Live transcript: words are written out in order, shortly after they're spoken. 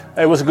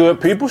Hey, what's good,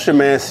 people? It's your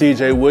man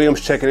CJ Williams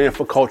checking in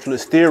for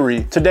Culturalist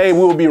Theory. Today we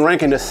will be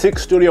ranking the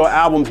 6 studio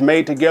albums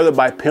made together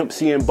by Pimp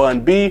C and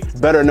Bun B,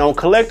 better known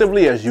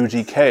collectively as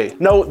UGK.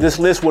 Note, this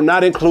list will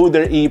not include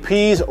their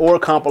EPs or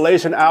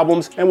compilation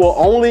albums and will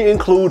only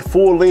include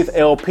full-length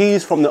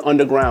LPs from the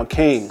Underground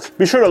Kings.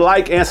 Be sure to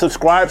like and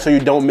subscribe so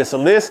you don't miss a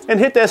list, and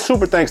hit that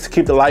super thanks to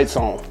keep the lights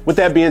on. With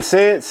that being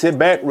said, sit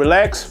back,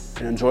 relax,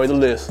 and enjoy the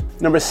list.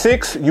 Number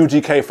 6,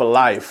 UGK for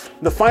Life.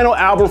 The final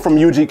album from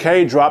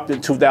UGK dropped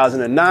in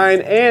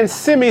 2009 and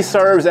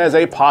semi-serves as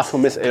a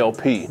posthumous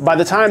LP. By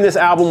the time this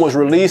album was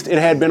released, it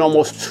had been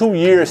almost 2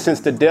 years since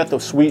the death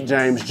of Sweet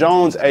James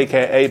Jones,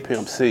 aka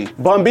Pimp C.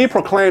 Bun B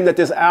proclaimed that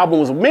this album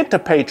was meant to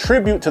pay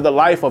tribute to the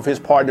life of his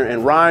partner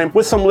in rhyme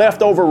with some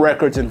leftover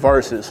records and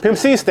verses. Pimp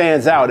C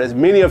stands out as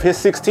many of his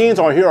 16s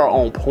on here are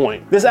on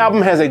point. This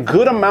album has a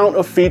good amount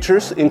of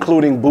features,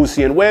 including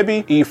Boosie and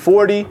Webby,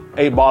 E40,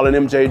 8Ball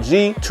and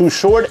MJG, Too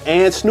Short,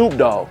 and Snoop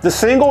Dogg. The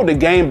single, The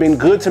Game Been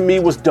Good to Me,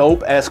 was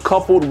dope, as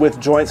coupled with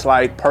joints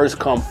like Purse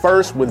Come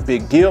First with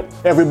Big Gip,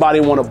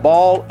 Everybody Wanna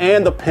Ball,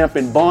 and The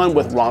Pimpin' Bun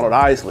with Ronald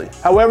Isley.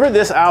 However,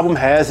 this album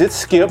has its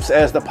skips,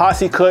 as the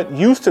posse cut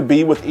used to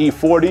be with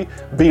E40,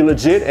 Be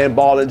Legit, and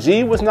Ball and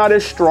G was not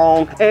as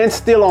strong, and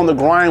Still on the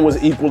Grind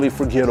was equally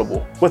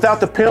forgettable. Without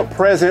the pimp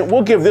present,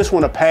 we'll give this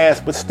one a pass,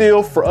 but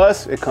still, for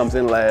us, it comes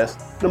in last.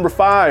 Number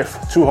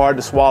 5, Too Hard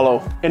to Swallow.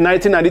 In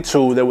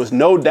 1992, there was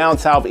no down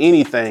south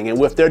anything, and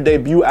with their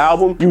debut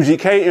album,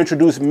 UGK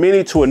introduced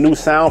many to a new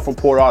sound from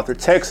Port Arthur,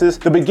 Texas,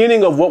 the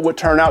beginning of what would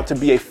turn out to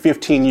be a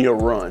 15-year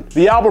run.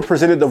 The album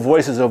presented the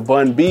voices of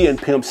Bun B and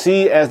Pimp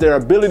C as their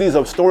abilities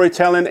of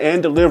storytelling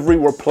and delivery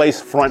were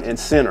placed front and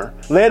center.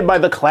 Led by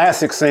the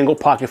classic single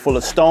Pocket Full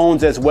of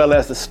Stones, as well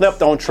as the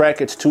slept-on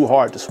track It's Too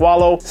Hard to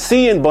Swallow,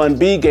 C and Bun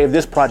B gave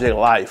this project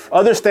life.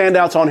 Other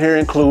standouts on here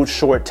include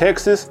Short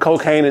Texas,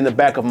 Cocaine in the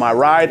Back of My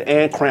Ride,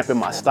 and Crampin'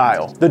 My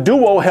Style. The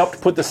duo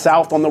helped put the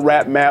South on the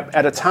rap map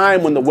at a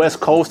time when the West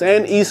Coast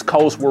and East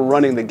Coast were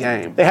running the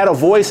game. They had a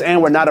voice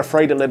and were not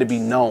afraid to let it be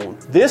known.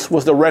 This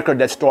was the record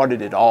that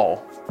started it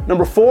all.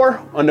 Number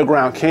 4,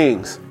 Underground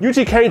Kings.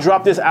 UGK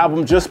dropped this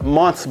album just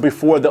months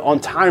before the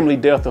untimely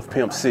death of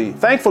Pimp C.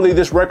 Thankfully,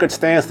 this record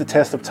stands the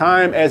test of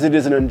time, as it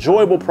is an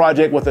enjoyable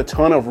project with a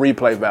ton of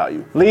replay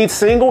value. Lead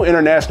single,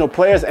 International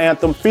Players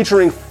Anthem,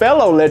 featuring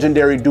fellow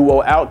legendary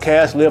duo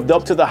Outkast, lived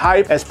up to the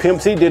hype as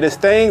Pimp C did his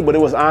thing, but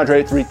it was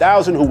Andre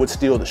 3000 who would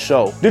steal the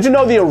show. Did you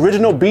know the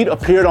original beat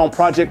appeared on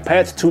Project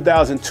Pat's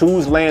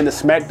 2002's Laying the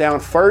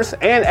Smackdown First,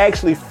 and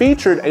actually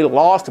featured a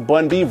lost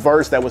Bun B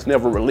verse that was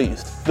never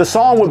released? The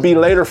song would be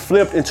later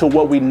flipped into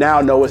what we now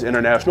know as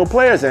International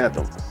Players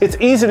Anthem. It's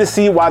easy to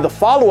see why the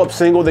follow-up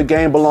single, The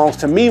Game Belongs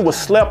to Me, was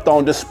slept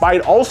on despite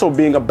also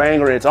being a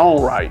banger in its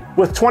own right.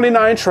 With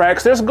 29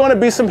 tracks, there's gonna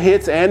be some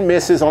hits and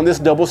misses on this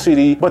double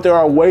CD, but there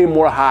are way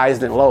more highs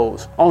than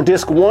lows. On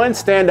disc 1,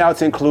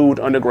 standouts include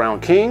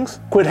Underground Kings,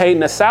 Quit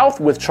Hating the South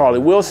with Charlie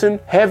Wilson,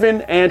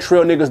 Heaven, and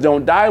Trail Niggas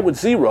Don't Die with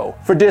Zero.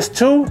 For disc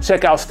 2,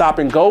 check out Stop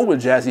and Go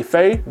with Jazzy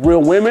Faye,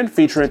 Real Women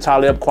featuring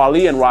Talib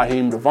Kweli and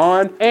Raheem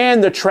Devon,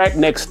 and the track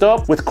Next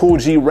Up with Cool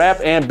G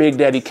Rap and Big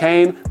Daddy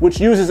Kane,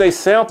 which uses a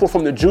sample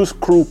from the Juice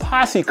Crew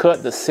posse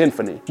cut, The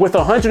Symphony. With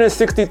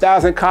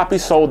 160,000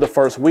 copies sold the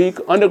first week,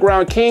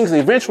 Underground Kings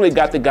eventually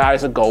got the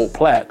guys a gold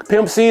plaque.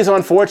 Pimp C's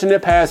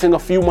unfortunate passing a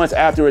few months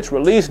after its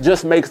release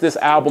just makes this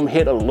album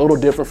hit a little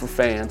different for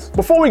fans.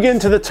 Before we get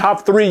into the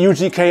top 3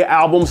 UGK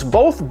albums,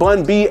 both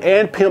Bun B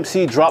and Pimp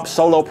C dropped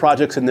solo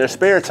projects in their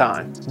spare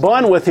time.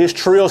 Bun with his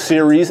Trill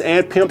series,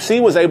 and Pimp C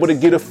was able to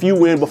get a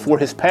few in before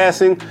his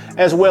passing,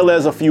 as well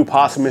as a few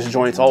posthumous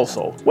joints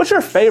also. What's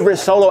your favorite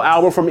solo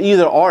album from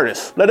either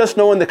artist? Let us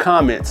know in the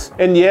comments.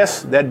 And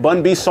yes, that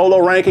Bun B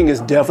solo ranking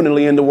is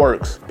definitely in the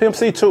works. Pimp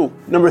C too.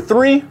 Number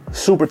 3,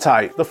 Super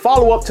Tight. The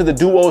follow-up to the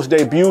duo's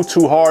debut,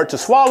 Too Hard to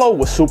Swallow,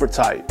 was Super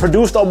Tight.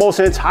 Produced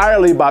almost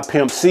entirely by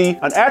Pimp C,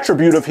 an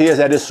attribute of his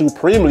that is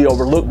supremely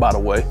overlooked, by the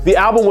way. The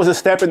album was a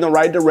step in the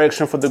right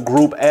direction for the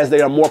group, as they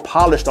are more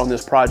polished on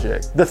this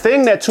project. The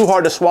thing that Too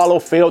Hard to Swallow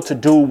failed to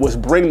do was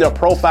bring their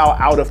profile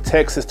out of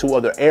Texas to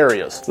other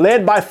areas.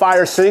 Led by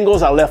fire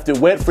singles I Left It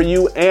Wet For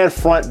You and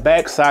Front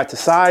Back Side to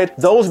Side,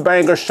 those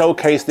bangers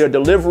showcase their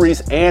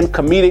deliveries and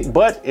comedic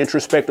but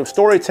introspective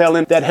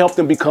storytelling that helped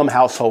them become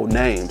household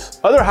names.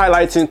 Other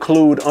highlights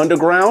include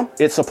Underground,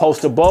 It's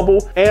Supposed to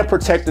Bubble, and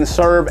Protect and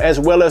Serve, as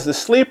well as the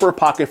sleeper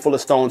Pocket Full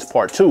of Stones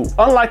Part 2.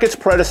 Unlike its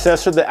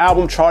predecessor, the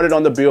album charted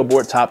on the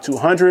Billboard Top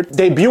 200,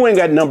 debuting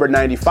at number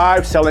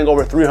 95, selling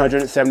over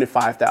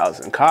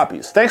 375,000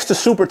 copies. Thanks to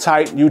Super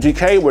Tight,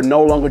 UGK were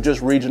no longer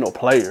just regional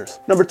players.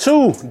 Number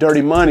 2,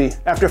 Dirty Money.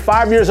 After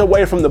 5 years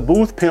away from the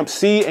booth, Pimp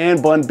C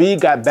and Bun B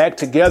got back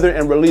together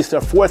and released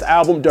their 4th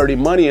album, Dirty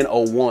Dirty Money in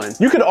 01.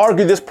 You could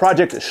argue this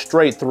project is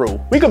straight through.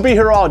 We could be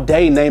here all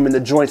day naming the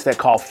joints that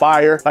caught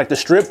fire, like the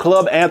strip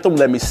club anthem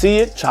Let Me See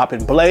It,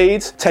 Chopping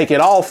Blades, Take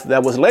It Off,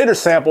 that was later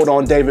sampled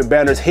on David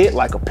Banner's hit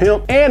Like a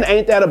Pimp, and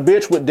Ain't That a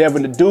Bitch with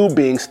Devin the Dude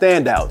being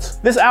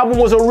standouts. This album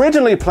was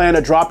originally planned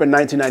to drop in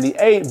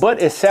 1998,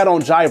 but it sat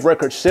on Jive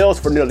Records shelves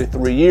for nearly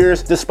 3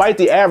 years, despite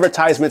the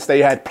advertisements they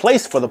had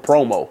placed for the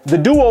promo. The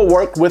duo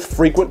worked with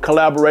frequent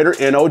collaborator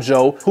N.O.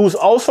 Joe, who's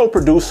also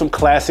produced some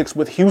classics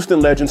with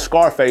Houston legend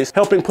Scarface,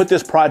 helping put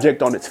this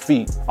project on its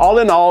feet. All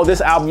in all,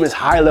 this album is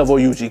high-level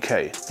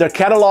UGK. Their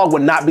catalog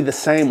would not be the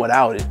same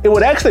without it. It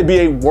would actually be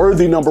a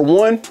worthy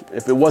 #1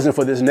 if it wasn't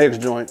for this next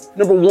joint.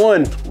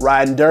 #1,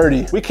 Riding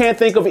Dirty. We can't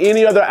think of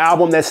any other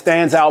album that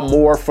stands out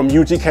more from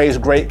UGK's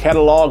great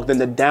catalog than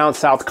the Down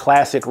South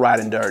classic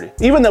Riding Dirty.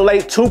 Even the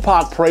late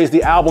Tupac praised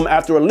the album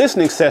after a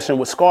listening session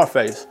with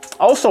Scarface.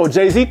 Also,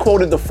 Jay-Z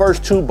quoted the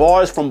first 2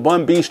 bars from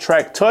Bun B's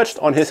track Touched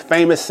on his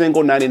famous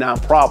single 99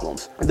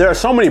 Problems. There are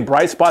so many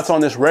bright spots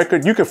on this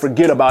record, you can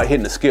forget about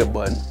hitting the skip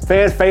button.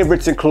 Fan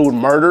favorites include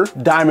Murder,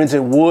 Diamonds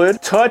and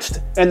Wood, Touched,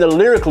 and the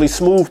lyrically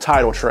smooth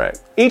title track.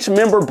 Each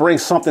member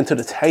brings something to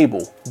the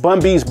table. Bun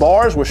B's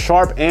bars were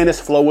sharp and his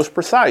flow was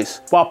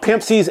precise, while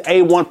Pimp C's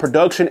A1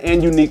 production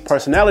and unique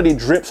personality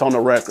drips on the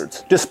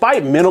records.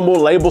 Despite minimal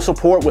label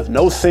support with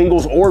no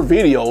singles or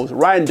videos,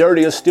 Riding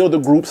Dirty is still the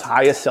group's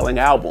highest selling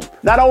album.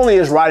 Not only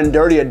is Riding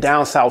Dirty a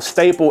Down South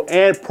staple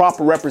and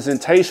proper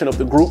representation of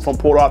the group from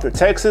Port Arthur,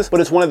 Texas, but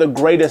it's one of the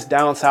greatest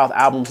Down South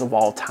albums of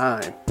all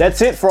time.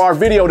 That's it for our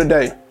video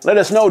today. Let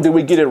us know, did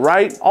we get it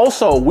right?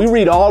 Also, we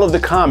read all of the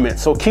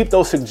comments, so keep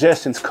those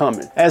suggestions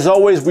coming. As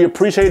always, we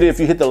appreciate it if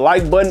you hit the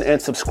like button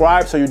and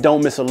subscribe so you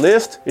don't miss a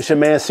list. It's your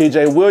man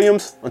CJ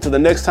Williams. Until the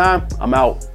next time, I'm out.